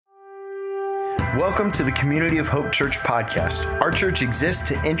Welcome to the Community of Hope Church podcast. Our church exists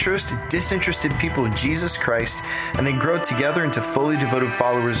to interest disinterested people in Jesus Christ and then grow together into fully devoted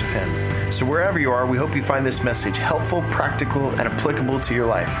followers of Him. So wherever you are, we hope you find this message helpful, practical, and applicable to your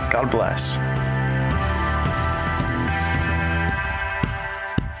life. God bless.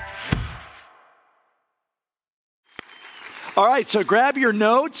 All right, so grab your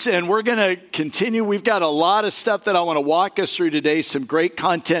notes and we're going to continue. We've got a lot of stuff that I want to walk us through today, some great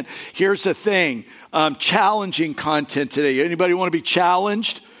content. Here's the thing, challenging content today. Anybody want to be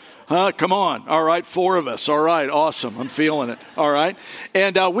challenged? Come on. All right, 4 of us. All right, awesome. I'm feeling it. All right.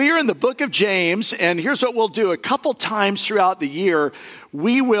 And we are in the book of James, and here's what we'll do. A couple times throughout the year,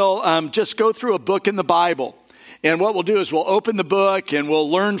 we will just go through a book in the Bible. And what we'll do is we'll open the book and we'll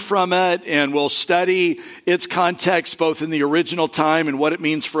learn from it and we'll study its context both in the original time and what it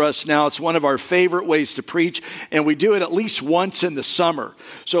means for us now. It's one of our favorite ways to preach, and we do it at least once in the summer.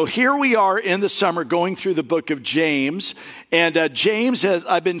 So here we are in the summer going through the book of James. And James, as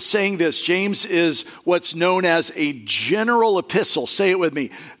I've been saying this, James is what's known as a general epistle. Say it with me.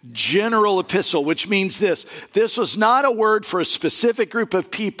 General epistle, which means this. This was not a word for a specific group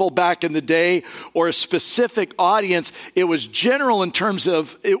of people back in the day or a specific audience. It was general in terms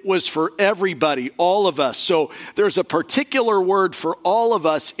of it was for everybody, all of us. So there's a particular word for all of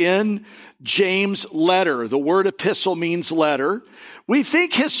us in James' letter. The word epistle means letter. We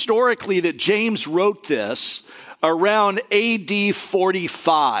think historically that James wrote this around AD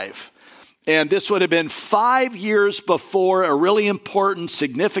 45. And this would have been 5 years before a really important,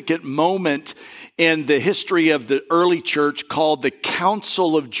 significant moment in the history of the early church called the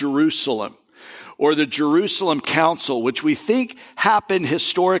Council of Jerusalem, or the Jerusalem Council, which we think happened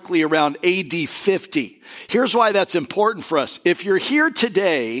historically around AD 50. Here's why that's important for us. If you're here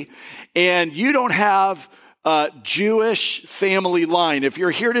today and you don't have Jewish family line. If you're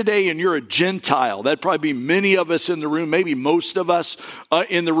here today and you're a Gentile, that'd probably be many of us in the room, maybe most of us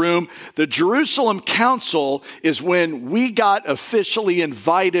in the room. The Jerusalem Council is when we got officially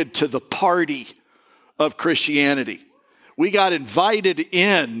invited to the party of Christianity. We got invited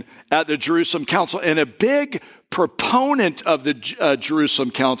in at the Jerusalem Council, and a big proponent of the Jerusalem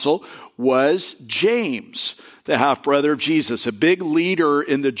Council was James, the half-brother of Jesus, a big leader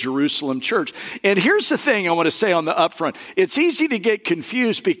in the Jerusalem church. And here's the thing I want to say on the upfront. It's easy to get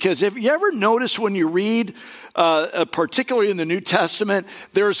confused because if you ever notice when you read, particularly in the New Testament,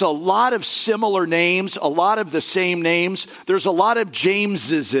 there's a lot of similar names, a lot of the same names. There's a lot of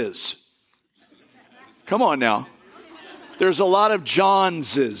Jameses. Come on now. There's a lot of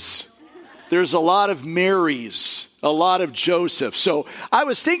Johnses. There's a lot of Marys. A lot of Joseph. So I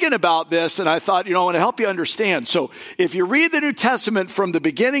was thinking about this and I thought, I want to help you understand. So if you read the New Testament from the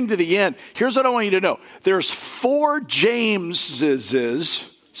beginning to the end, here's what I want you to know. There's 4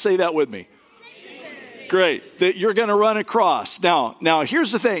 Jameses. Say that with me. Great. That you're going to run across. Now,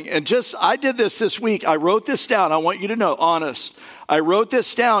 here's the thing. And I did this week. I wrote this down. I want you to know, honest. I wrote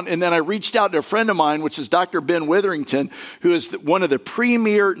this down and then I reached out to a friend of mine, which is Dr. Ben Witherington, who is one of the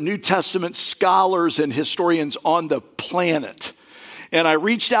premier New Testament scholars and historians on the planet. And I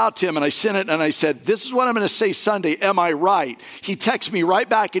reached out to him and I sent it and I said, this is what I'm going to say Sunday. Am I right? He texted me right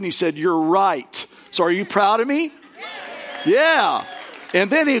back and he said, you're right. So are you proud of me? Yeah. And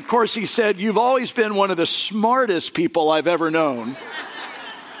then he said, you've always been one of the smartest people I've ever known.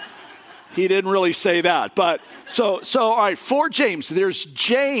 He didn't really say that, but so all right, 4 James. There's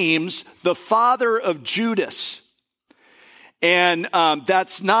James, the father of Judas. And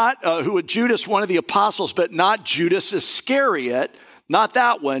that's not Judas, one of the apostles, but not Judas Iscariot, not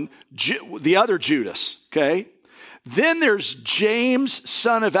that one, the other Judas, okay? Then there's James,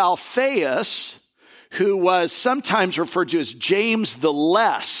 son of Alphaeus, who was sometimes referred to as James the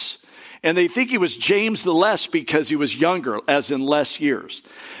Less. And they think he was James the Less because he was younger, as in less years.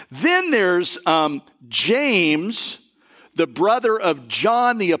 Then there's James, the brother of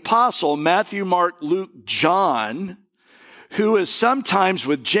John the Apostle, Matthew, Mark, Luke, John, who is sometimes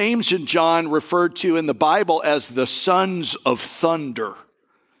with James and John referred to in the Bible as the sons of thunder.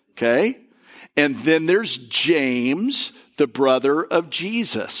 Okay? And then there's James, the brother of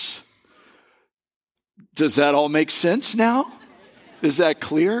Jesus. Does that all make sense now? Is that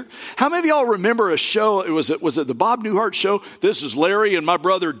clear? How many of y'all remember a show? Was it the Bob Newhart show? This is Larry and my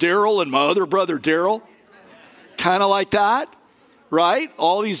brother Daryl and my other brother Daryl. Kind of like that, right?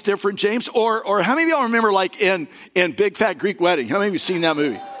 All these different James. Or how many of y'all remember like in Big Fat Greek Wedding? How many of you seen that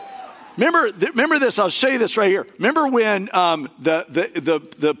movie? Remember this? I'll show you this right here. Remember when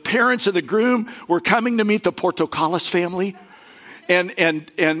the parents of the groom were coming to meet the Portocalis family?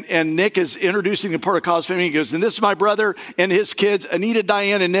 And Nick is introducing the Porter College family. He goes, and this is my brother and his kids, Anita,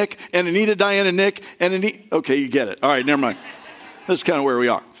 Diane, and Nick, and Anita, Diane, and Nick, and Anita. Okay, you get it. All right, never mind. That's kind of where we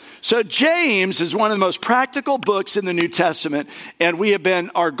are. So James is one of the most practical books in the New Testament,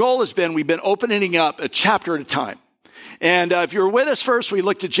 and our goal has been, we've been opening up a chapter at a time. And if you were with us first, we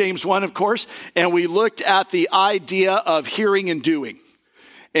looked at James 1, of course, and we looked at the idea of hearing and doing.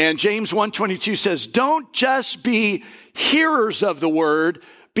 And James 1:22 says, don't just be hearers of the word,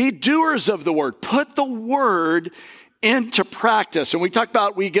 be doers of the word. Put the word into practice. And we talked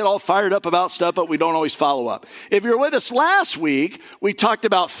about, we get all fired up about stuff, but we don't always follow up. If you were with us last week, we talked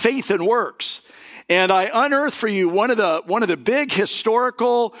about faith and works. And I unearthed for you one of the big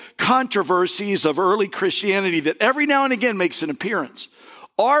historical controversies of early Christianity that every now and again makes an appearance.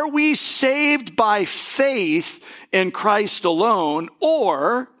 Are we saved by faith in Christ alone,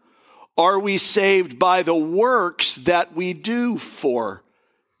 or are we saved by the works that we do for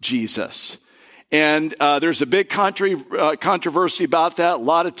Jesus? And there's a big controversy about that, a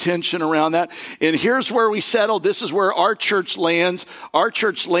lot of tension around that. And here's where we settled. This is where our church lands. Our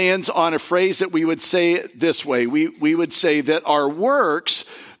church lands on a phrase that we would say this way. We would say that our works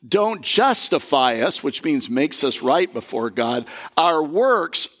don't justify us, which means makes us right before God. Our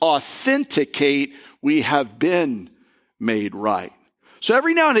works authenticate we have been made right. So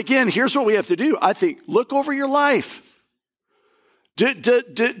every now and again, here's what we have to do. I think, look over your life. Do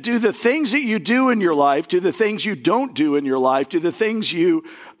the things that you do in your life, do the things you don't do in your life, do the things you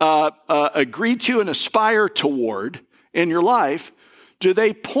agree to and aspire toward in your life, do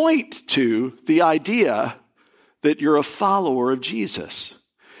they point to the idea that you're a follower of Jesus?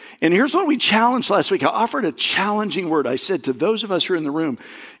 And here's what we challenged last week. I offered a challenging word. I said to those of us who are in the room,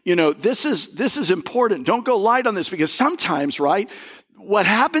 this is important. Don't go light on this, because sometimes, right, what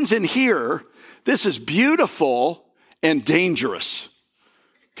happens in here, this is beautiful and dangerous,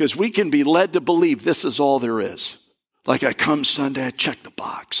 because we can be led to believe this is all there is. Like, I come Sunday, I check the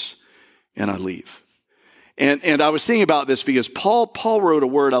box, and I leave. And I was thinking about this because Paul wrote a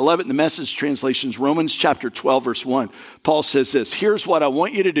word. I love it in the Message translations, Romans chapter 12, verse 1. Paul says this, here's what I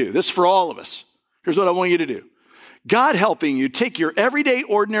want you to do. This is for all of us. Here's what I want you to do. God helping you take your everyday,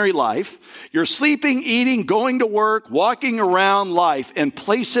 ordinary life, your sleeping, eating, going to work, walking around life, and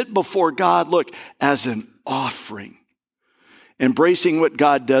place it before God, look, as an offering. Embracing what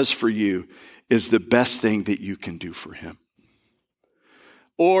God does for you is the best thing that you can do for him.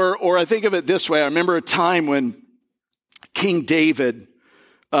 Or I think of it this way. I remember a time when King David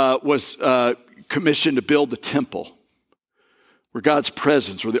was commissioned to build the temple, where God's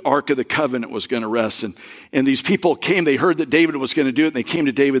presence, where the Ark of the Covenant was going to rest. And these people came, they heard that David was going to do it, and they came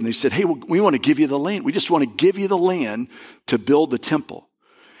to David and they said, hey, we want to give you the land. We just want to give you the land to build the temple.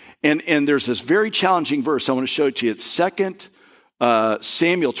 And there's this very challenging verse. I want to show it to you. It's 2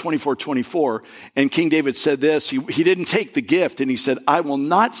 Samuel 24:24. And King David said this, he didn't take the gift, and he said, I will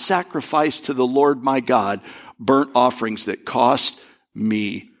not sacrifice to the Lord my God burnt offerings that cost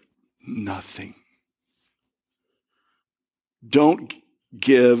me nothing. Don't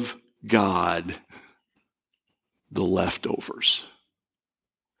give God the leftovers.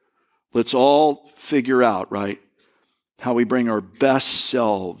 Let's all figure out, right, how we bring our best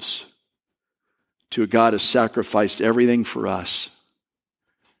selves to a God who sacrificed everything for us.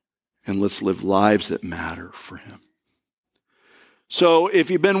 And let's live lives that matter for him. So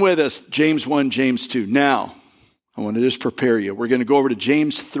if you've been with us, James 1, James 2. Now, I want to just prepare you. We're going to go over to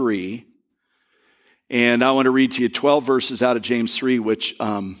James 3. And I want to read to you 12 verses out of James 3, which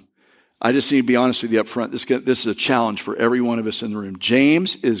I just need to be honest with you up front. This is a challenge for every one of us in the room.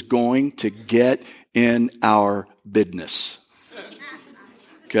 James is going to get in our business.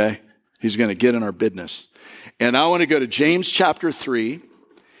 Okay? He's going to get in our business. And I want to go to James chapter 3,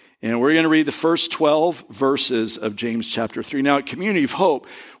 and we're going to read the first 12 verses of James chapter 3. Now, at Community of Hope,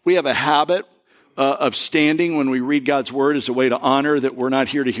 we have a habit of standing when we read God's word as a way to honor that we're not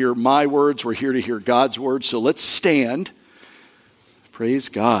here to hear my words, we're here to hear God's words. So let's stand. Praise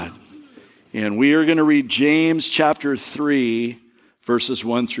God. And we are going to read James chapter 3, verses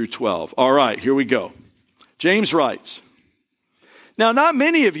 1 through 12. All right, here we go. James writes, now, not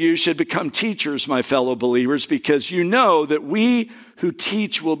many of you should become teachers, my fellow believers, because you know that we who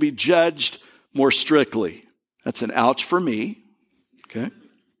teach will be judged more strictly. That's an ouch for me. Okay.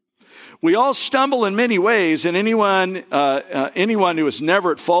 We all stumble in many ways, and anyone who is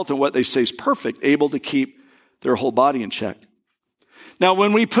never at fault in what they say is perfect, able to keep their whole body in check. Now,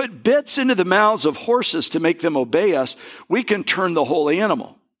 when we put bits into the mouths of horses to make them obey us, we can turn the whole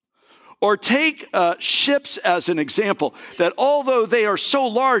animal. Or take ships as an example, that although they are so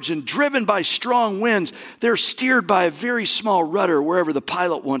large and driven by strong winds, they're steered by a very small rudder wherever the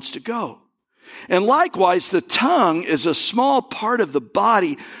pilot wants to go. And likewise, the tongue is a small part of the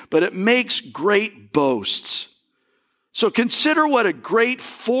body, but it makes great boasts. So consider what a great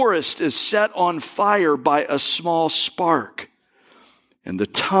forest is set on fire by a small spark. And the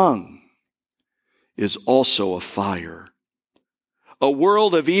tongue is also a fire, a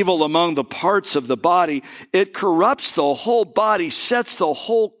world of evil among the parts of the body. It corrupts the whole body, sets the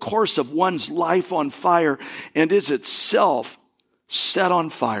whole course of one's life on fire, and is itself set on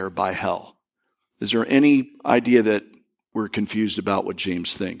fire by hell. Is there any idea that we're confused about what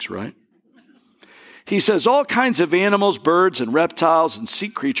James thinks, right? He says all kinds of animals, birds and reptiles and sea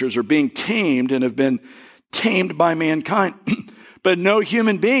creatures are being tamed and have been tamed by mankind. But no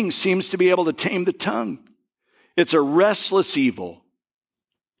human being seems to be able to tame the tongue. It's a restless evil,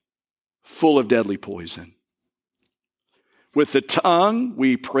 full of deadly poison. With the tongue,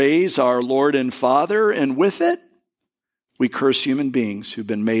 we praise our Lord and Father, and with it, we curse human beings who've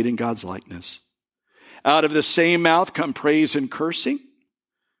been made in God's likeness. Out of the same mouth come praise and cursing.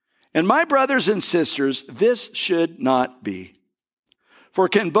 And my brothers and sisters, this should not be. For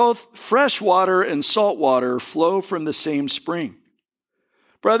can both fresh water and salt water flow from the same spring?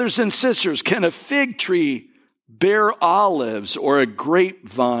 Brothers and sisters, can a fig tree bear olives or a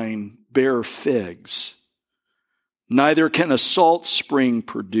grapevine bear figs? Neither can a salt spring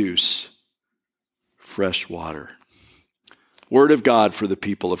produce fresh water. Word of God for the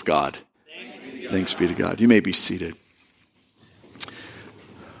people of God. Thanks be to God. You may be seated.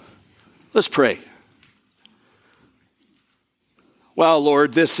 Let's pray. Wow,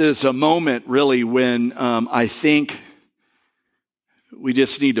 Lord, this is a moment really when I think we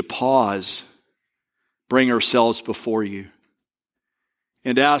just need to pause, bring ourselves before you,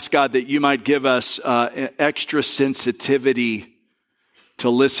 and ask God that you might give us extra sensitivity to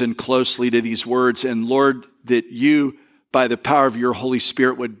listen closely to these words. And Lord, that you, by the power of your Holy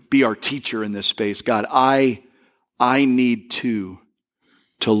Spirit, would be our teacher in this space. God, I need to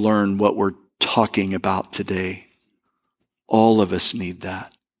learn what we're talking about today. All of us need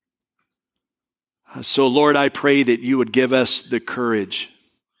that. So Lord, I pray that you would give us the courage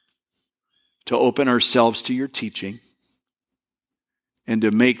to open ourselves to your teaching and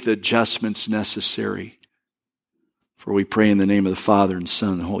to make the adjustments necessary. For we pray in the name of the Father and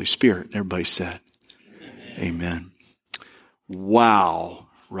Son and the Holy Spirit. And everybody said, Amen. Wow,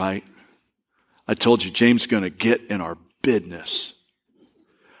 right? I told you James is going to get in our business.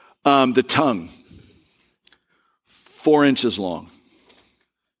 The tongue, 4 inches long.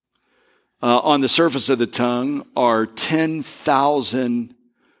 On the surface of the tongue are 10,000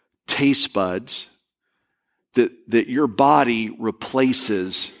 taste buds that your body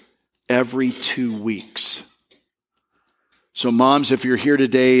replaces every 2 weeks. So moms, if you're here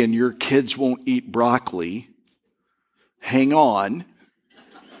today and your kids won't eat broccoli, hang on,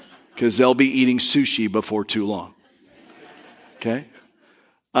 because they'll be eating sushi before too long. Okay?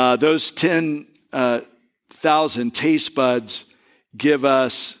 Those 10,000 taste buds give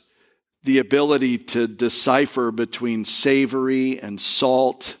us the ability to decipher between savory and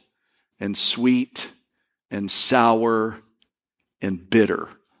salt and sweet and sour and bitter.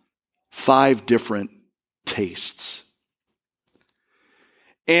 5 different tastes.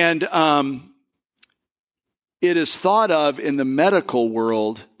 And it is thought of in the medical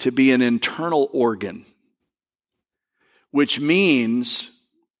world to be an internal organ, which means,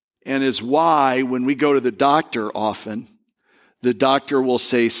 and is why when we go to the doctor often, the doctor will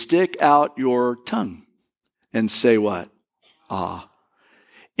say, stick out your tongue and say what? Ah.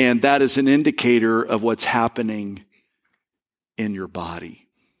 And that is an indicator of what's happening in your body.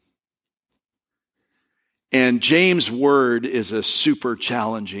 And James' word is a super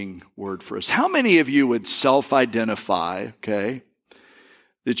challenging word for us. How many of you would self-identify, okay,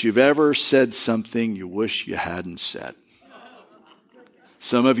 that you've ever said something you wish you hadn't said?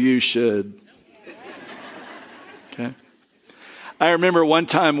 Some of you should. Okay. I remember one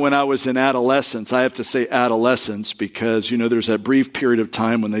time when I was in adolescence, I have to say adolescence because, there's that brief period of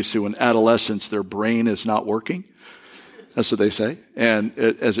time when they say when adolescents, their brain is not working. That's what they say, and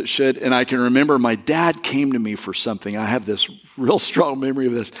as it should. And I can remember my dad came to me for something. I have this real strong memory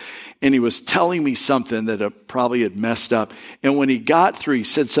of this. And he was telling me something that probably had messed up. And when he got through, he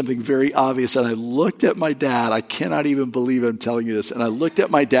said something very obvious. And I looked at my dad. I cannot even believe I'm telling you this. And I looked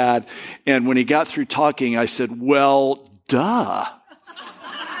at my dad. And when he got through talking, I said, well, duh.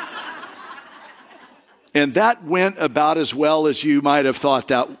 And that went about as well as you might have thought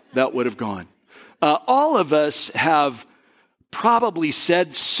that would have gone. All of us have probably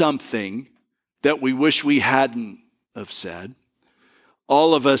said something that we wish we hadn't have said.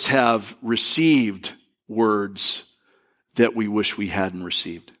 All of us have received words that we wish we hadn't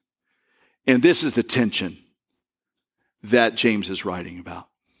received. And this is the tension that James is writing about.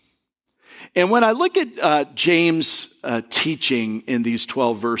 And when I look at James' teaching in these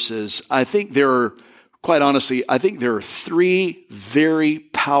 12 verses, I think quite honestly, I think there are three very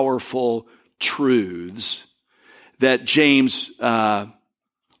powerful truths that James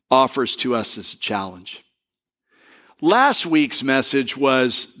offers to us as a challenge. Last week's message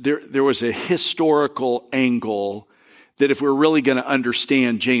was there was a historical angle that if we're really going to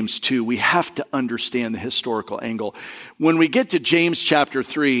understand James 2, we have to understand the historical angle. When we get to James chapter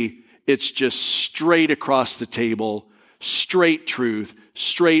 3, it's just straight across the table, straight truth,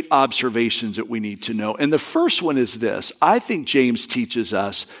 straight observations that we need to know. And the first one is this. I think James teaches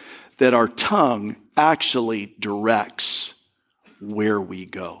us that our tongue actually directs where we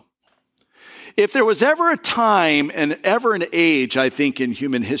go. If there was ever a time and ever an age, I think, in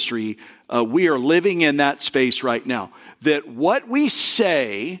human history, we are living in that space right now, that what we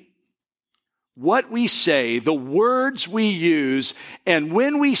say, the words we use, and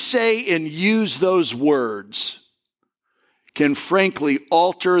when we say and use those words, can frankly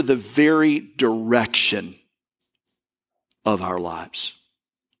alter the very direction of our lives.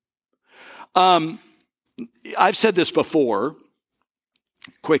 I've said this before,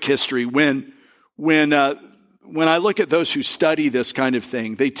 quick history, when I look at those who study this kind of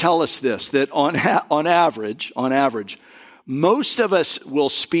thing, they tell us this, that on average, most of us will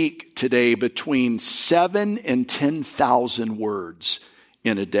speak today between 7,000 and 10,000 words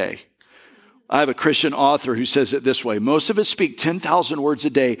in a day. I have a Christian author who says it this way. Most of us speak 10,000 words a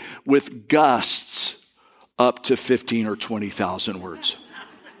day with gusts up to 15 or 20,000 words.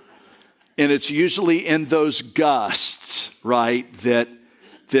 And it's usually in those gusts, right, that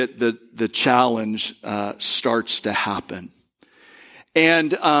the challenge starts to happen.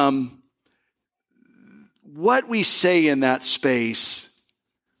 And what we say in that space,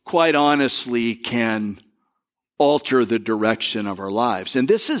 quite honestly, can alter the direction of our lives. And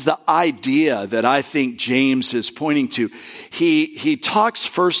this is the idea that I think James is pointing to. He talks,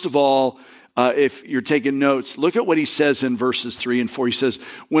 first of all, if you're taking notes, look at what he says in verses 3 and 4. He says,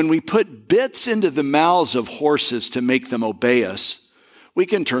 when we put bits into the mouths of horses to make them obey us, we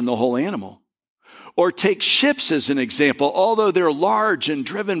can turn the whole animal. Or take ships as an example. Although they're large and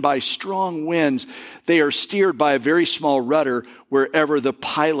driven by strong winds, they are steered by a very small rudder wherever the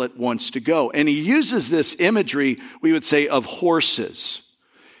pilot wants to go. And he uses this imagery, we would say, of horses.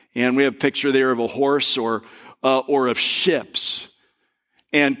 And we have a picture there of a horse or of ships.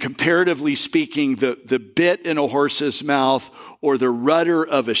 And comparatively speaking, the bit in a horse's mouth or the rudder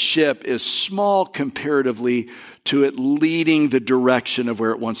of a ship is small comparatively to it leading the direction of where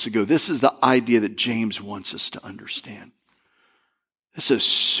it wants to go. This is the idea that James wants us to understand. This is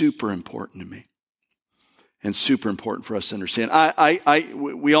super important to me and super important for us to understand.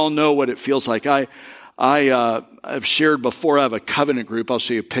 We all know what it feels like. I've shared before, I have a covenant group. I'll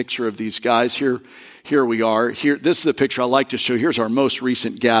show you a picture of these guys here. Here we are. Here, this is the picture I like to show. Here's our most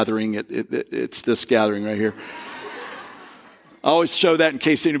recent gathering. It's this gathering right here. I always show that in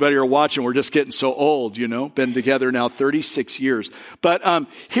case anybody are watching. We're just getting so old, Been together now 36 years. But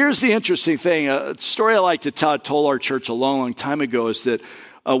here's the interesting thing. A story I like to tell, I told our church a long, long time ago, is that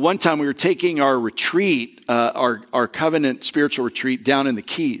one time we were taking our retreat, our covenant spiritual retreat down in the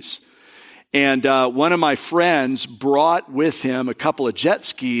Keys. And one of my friends brought with him a couple of jet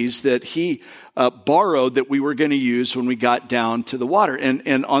skis that he borrowed that we were going to use when we got down to the water.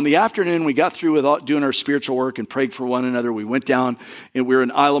 And on the afternoon, we got through with doing our spiritual work and prayed for one another. We went down and we were in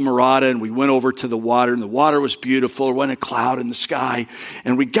Isla Mirada and we went over to the water, and the water was beautiful. There wasn't a cloud in the sky.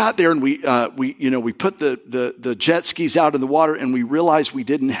 And we got there and we put the jet skis out in the water, and we realized we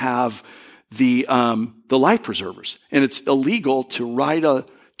didn't have the life preservers. And it's illegal to ride a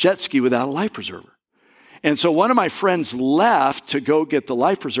jet ski without a life preserver. And so one of my friends left to go get the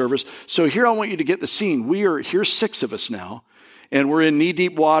life preservers. So here I want you to get the scene. Here's 6 of us now, and we're in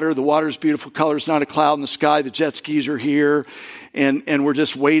knee-deep water. The water's beautiful colors, not a cloud in the sky. The jet skis are here, and we're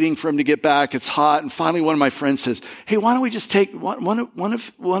just waiting for him to get back. It's hot, and finally one of my friends says, "Hey, why don't we just take one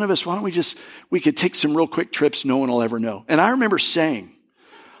of us? Why don't we could take some real quick trips no one will ever know." And I remember saying,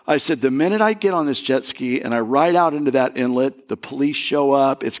 I said, the minute I get on this jet ski and I ride out into that inlet, the police show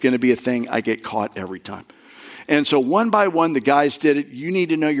up, it's going to be a thing. I get caught every time. And so one by one, the guys did it. You need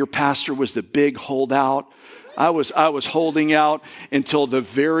to know your pastor was the big holdout. I was holding out until the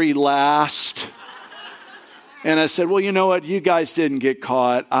very last. And I said, well, you know what? You guys didn't get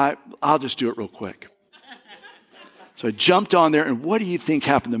caught. I'll just do it real quick. So I jumped on there, and what do you think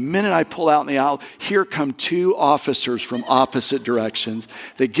happened? The minute I pull out in the aisle, here come two officers from opposite directions.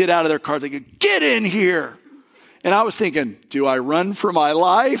 They get out of their cars. They go, "Get in here." And I was thinking, do I run for my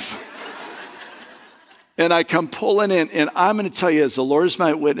life? And I come pulling in, and I'm going to tell you, as the Lord is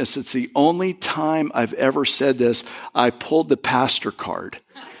my witness, it's the only time I've ever said this. I pulled the pastor card.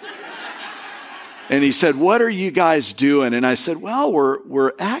 And he said, "What are you guys doing?" And I said, "Well,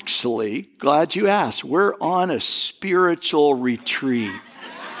 we're actually, glad you asked, we're on a spiritual retreat."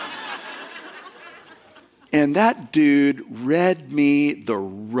 And that dude read me the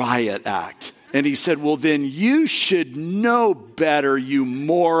riot act. And he said, "Well, then you should know better, you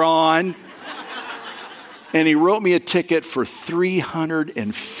moron." And he wrote me a ticket for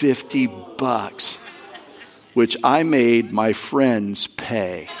 $350, which I made my friends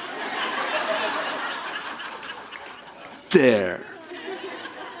pay. There.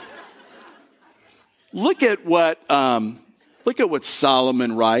 Look at what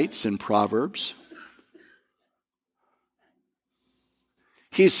Solomon writes in Proverbs.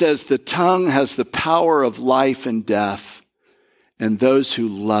 He says, "The tongue has the power of life and death, and those who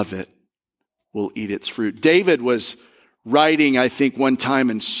love it will eat its fruit." David was writing, I think, one time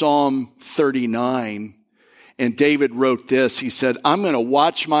in Psalm 39, and David wrote this. He said, "I'm going to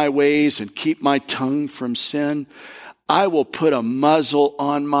watch my ways and keep my tongue from sin. I will put a muzzle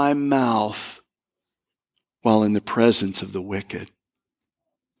on my mouth while in the presence of the wicked."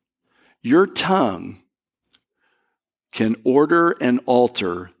 Your tongue can order and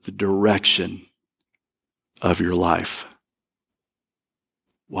alter the direction of your life.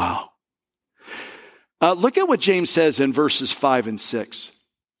 Wow. Look at what James says in verses 5 and 6.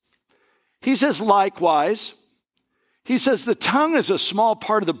 He says, likewise, he says, "The tongue is a small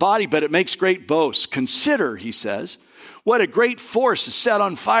part of the body, but it makes great boasts. Consider," he says, "what a great force is set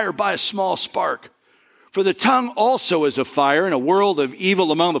on fire by a small spark. For the tongue also is a fire and a world of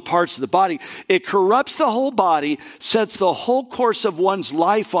evil among the parts of the body. It corrupts the whole body, sets the whole course of one's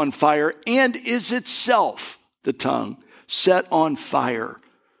life on fire, and is itself," the tongue, "set on fire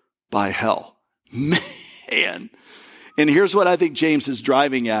by hell." Man. And here's what I think James is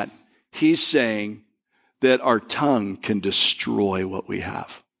driving at. He's saying that our tongue can destroy what we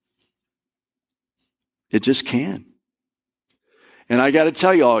have. It just can. And I got to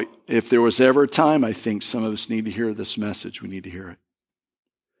tell you all, if there was ever a time, I think some of us need to hear this message. We need to hear it.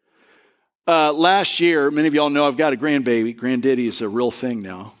 Last year, many of y'all know I've got a grandbaby. Granddaddy is a real thing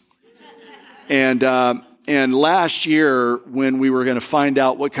now. And last year, when we were going to find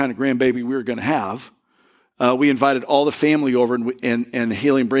out what kind of grandbaby we were going to have, we invited all the family over, and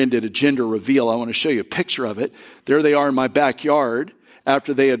Haley and Brand did a gender reveal. I want to show you a picture of it. There they are in my backyard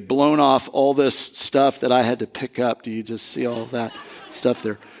after they had blown off all this stuff that I had to pick up. Do you just see all of that stuff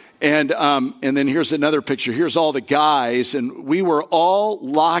there? And then here's another picture. Here's all the guys, and we were all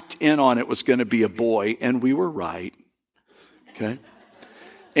locked in on it was going to be a boy, and we were right. Okay.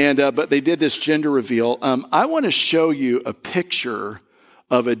 And but they did this gender reveal. I want to show you a picture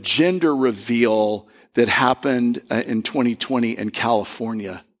of a gender reveal that happened in 2020 in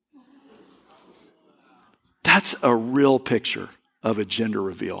California. That's a real picture of a gender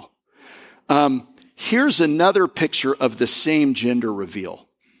reveal. Here's another picture of the same gender reveal.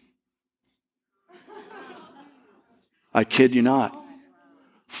 I kid you not.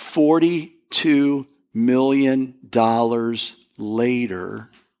 $42 million later,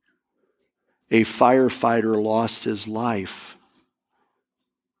 a firefighter lost his life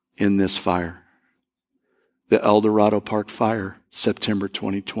in this fire. The El Dorado Park fire, September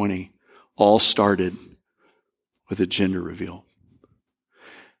 2020, all started with a gender reveal.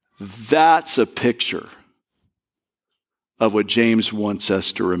 That's a picture of what James wants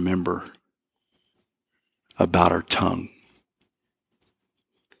us to remember about our tongue.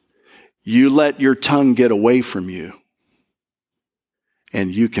 You let your tongue get away from you,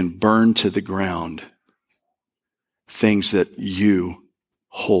 and you can burn to the ground things that you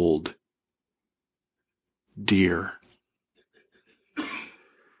hold dear.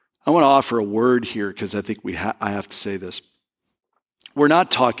 I want to offer a word here because I think I have to say this. We're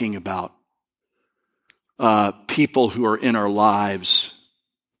not talking about people who are in our lives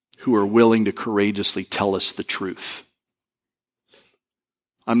who are willing to courageously tell us the truth.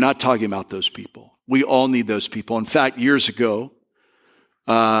 I'm not talking about those people. We all need those people. In fact, years ago,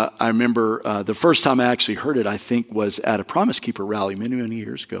 I remember the first time I actually heard it, I think, was at a Promise Keeper rally many, many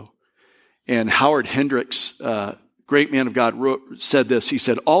years ago. And Howard Hendricks, great man of God, said this. He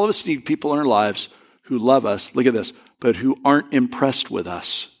said, all of us need people in our lives who love us, look at this, but who aren't impressed with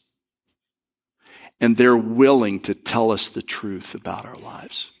us. And they're willing to tell us the truth about our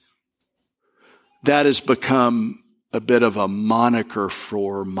lives. That has become a bit of a moniker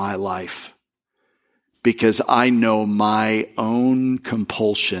for my life because I know my own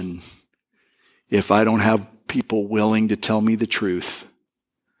compulsion. If I don't have people willing to tell me the truth,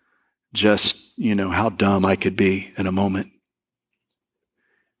 just, how dumb I could be in a moment.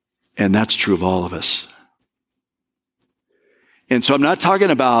 And that's true of all of us. And so I'm not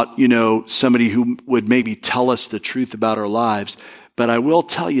talking about, somebody who would maybe tell us the truth about our lives, but I will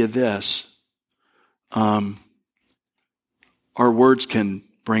tell you this. Our words can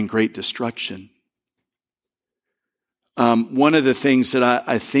bring great destruction. One of the things that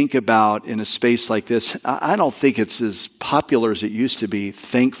I think about in a space like this, I don't think it's as popular as it used to be,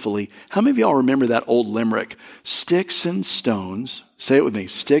 thankfully. How many of y'all remember that old limerick? Sticks and stones, say it with me,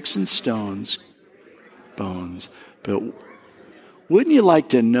 sticks and stones, bones. But wouldn't you like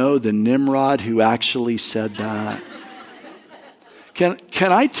to know the Nimrod who actually said that?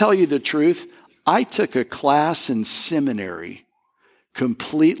 Can I tell you the truth? I took a class in seminary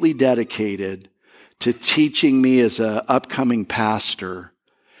completely dedicated to teaching me as an upcoming pastor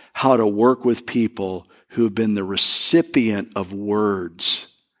how to work with people who have been the recipient of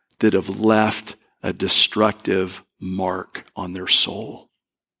words that have left a destructive mark on their soul.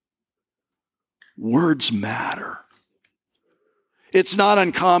 Words matter. It's not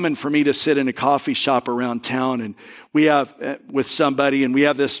uncommon for me to sit in a coffee shop around town and we have with somebody and we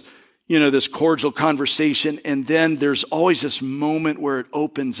have this, this cordial conversation, and then there's always this moment where it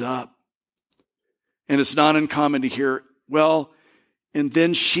opens up. And it's not uncommon to hear, well, and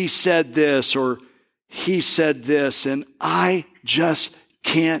then she said this or he said this, and I just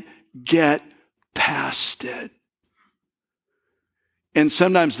can't get past it. And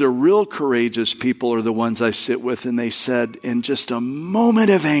sometimes the real courageous people are the ones I sit with, and they said, in just a moment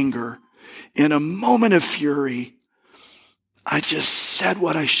of anger, in a moment of fury, I just said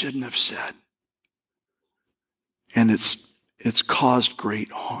what I shouldn't have said. And it's caused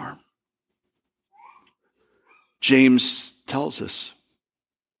great harm. James tells us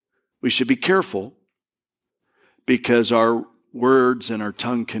we should be careful because our words and our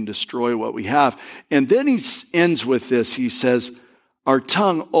tongue can destroy what we have. And then he ends with this. He says, our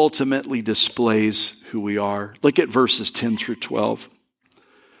tongue ultimately displays who we are. Look at verses 10 through 12.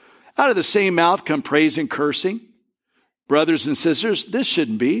 Out of the same mouth come praise and cursing. Brothers and sisters, this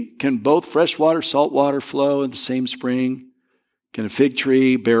shouldn't be. Can both fresh water, salt water flow in the same spring? Can a fig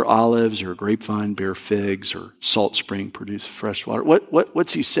tree bear olives or a grapevine bear figs or salt spring produce fresh water?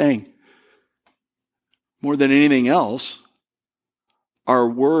 What's he saying? More than anything else, our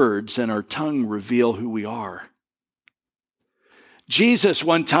words and our tongue reveal who we are. Jesus,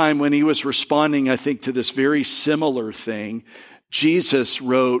 one time when he was responding, I think, to this very similar thing, Jesus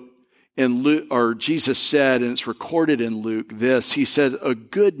wrote in Luke, or Jesus said, and it's recorded in Luke, this. He said, a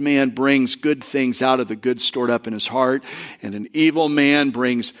good man brings good things out of the good stored up in his heart, and an evil man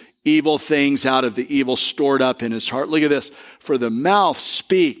brings evil things out of the evil stored up in his heart. Look at this. For the mouth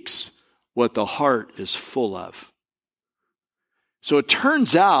speaks what the heart is full of. So it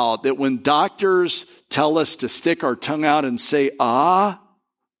turns out that when doctors tell us to stick our tongue out and say,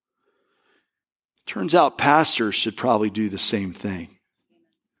 turns out pastors should probably do the same thing.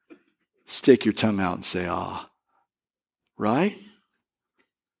 Stick your tongue out and say, right?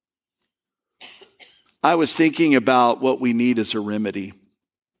 I was thinking about what we need as a remedy.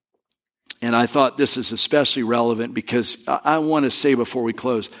 And I thought this is especially relevant because I want to say before we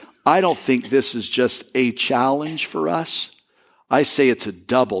close, I don't think this is just a challenge for us. I say it's a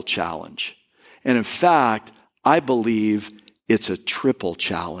double challenge. And in fact, I believe it's a triple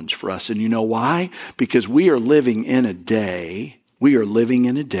challenge for us. And you know why? Because we are living in a day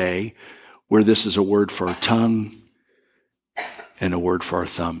where this is a word for our tongue and a word for our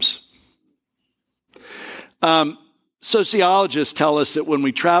thumbs. Sociologists tell us that when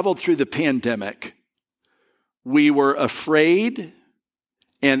we traveled through the pandemic, we were afraid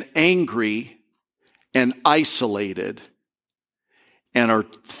and angry and isolated, and our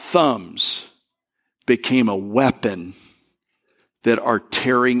thumbs became a weapon that are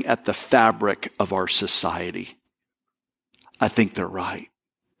tearing at the fabric of our society. I think they're right.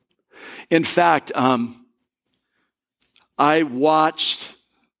 In fact, I watched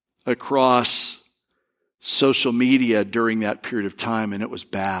across social media during that period of time, and it was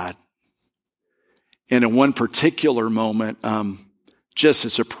bad. And in one particular moment, just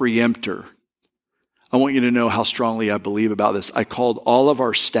as a preemptor, I want you to know how strongly I believe about this. I called all of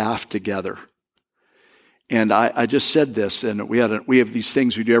our staff together. And I just said this, and we have these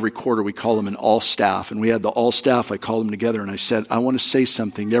things we do every quarter. We call them an all staff. And we had the all staff. I called them together, and I said, I want to say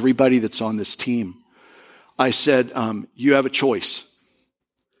something to everybody that's on this team. I said, you have a choice.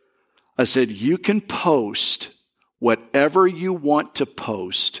 I said, you can post whatever you want to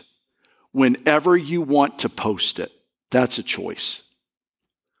post, whenever you want to post it. That's a choice.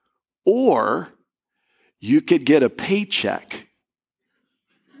 Or you could get a paycheck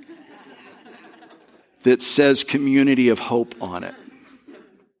that says Community of Hope on it.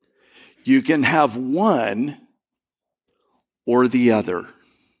 You can have one or the other.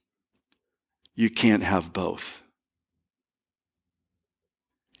 You can't have both.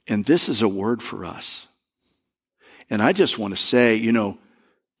 And this is a word for us. And I just want to say,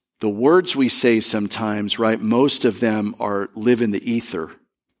 the words we say sometimes, right, most of them live in the ether.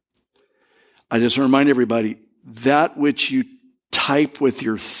 I just want to remind everybody, that which you type with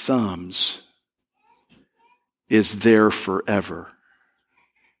your thumbs is there forever.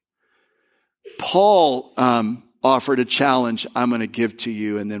 Paul offered a challenge I'm going to give to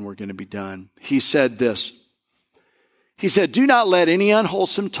you, and then we're going to be done. He said this. He said, do not let any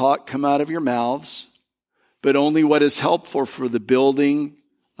unwholesome talk come out of your mouths, but only what is helpful for the building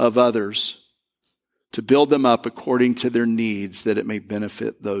of others, to build them up according to their needs, that it may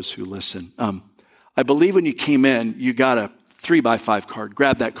benefit those who listen. I believe when you came in, you got a 3x5 card.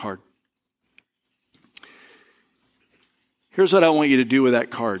 Grab that card. Here's what I want you to do with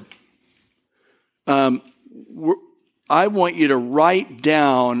that card. I want you to write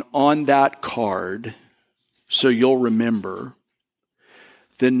down on that card, so you'll remember,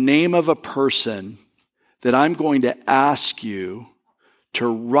 the name of a person that I'm going to ask you to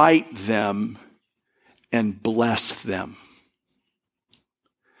write them and bless them.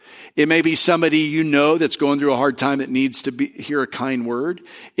 It may be somebody you know that's going through a hard time that needs to hear a kind word.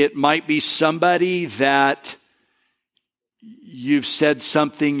 It might be somebody that you've said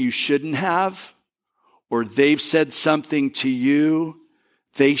something you shouldn't have, or they've said something to you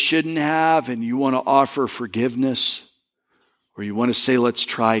they shouldn't have, and you want to offer forgiveness, or you want to say, let's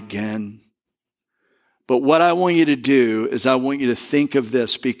try again. But what I want you to do is I want you to think of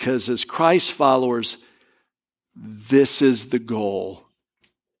this, because as Christ followers, this is the goal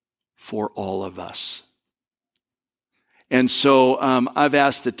for all of us. And so I've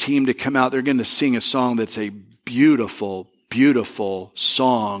asked the team to come out. They're going to sing a song that's a beautiful, beautiful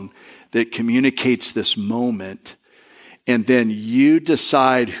song that communicates this moment. And then you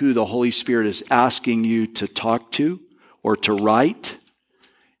decide who the Holy Spirit is asking you to talk to or to write.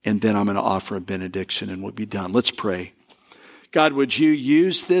 And then I'm going to offer a benediction and we'll be done. Let's pray. God, would you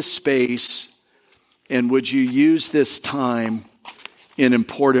use this space and would you use this time in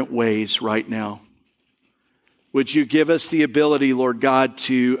important ways right now? Would you give us the ability, Lord God,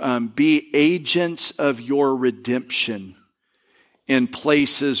 to be agents of your redemption in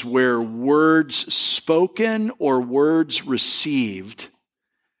places where words spoken or words received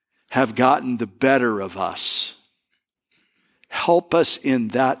have gotten the better of us. Help us in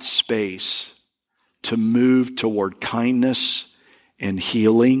that space to move toward kindness and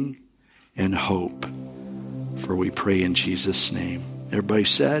healing and hope. For we pray in Jesus' name. Everybody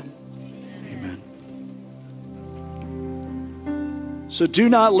said? Amen. So do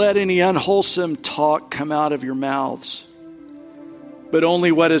not let any unwholesome talk come out of your mouths, but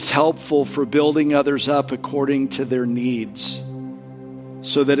only what is helpful for building others up according to their needs,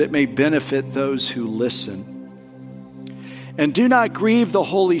 so that it may benefit those who listen. And do not grieve the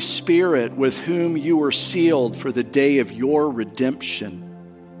Holy Spirit, with whom you were sealed for the day of your redemption.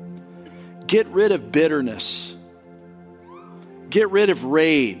 Get rid of bitterness. Get rid of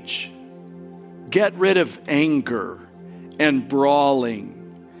rage. Get rid of anger and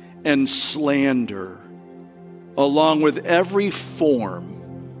brawling and slander, along with every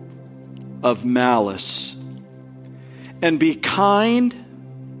form of malice. And be kind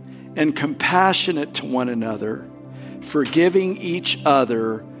and compassionate to one another, forgiving each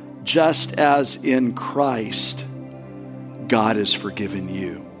other, just as in Christ God has forgiven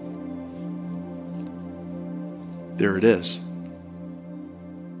you. There it is.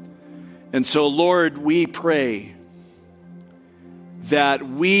 And so, Lord, we pray that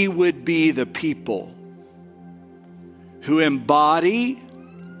we would be the people who embody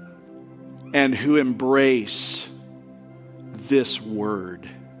and who embrace this word.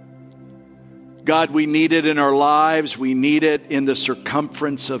 God, we need it in our lives. We need it in the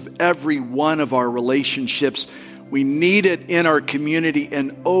circumference of every one of our relationships. We need it in our community.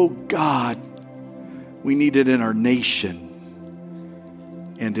 And oh God, we need it in our nation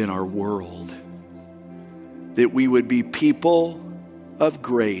and in our world. That we would be people of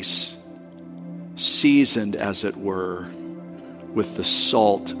grace, seasoned, as it were, with the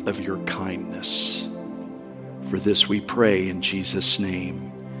salt of your kindness. For this we pray in Jesus' name.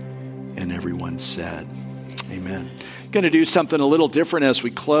 And everyone said, amen. I'm going to do something a little different as we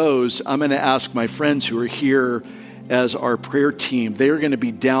close. I'm going to ask my friends who are here as our prayer team. They are going to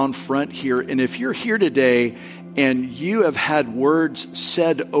be down front here. And if you're here today and you have had words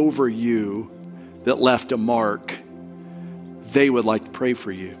said over you that left a mark, they would like to pray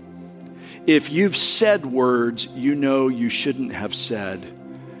for you. If you've said words you know you shouldn't have said,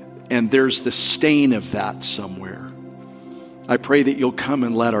 and there's the stain of that somewhere, I pray that you'll come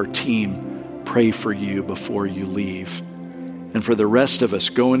and let our team pray for you before you leave. And for the rest of us,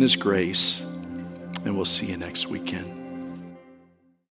 go in his grace, and we'll see you next weekend.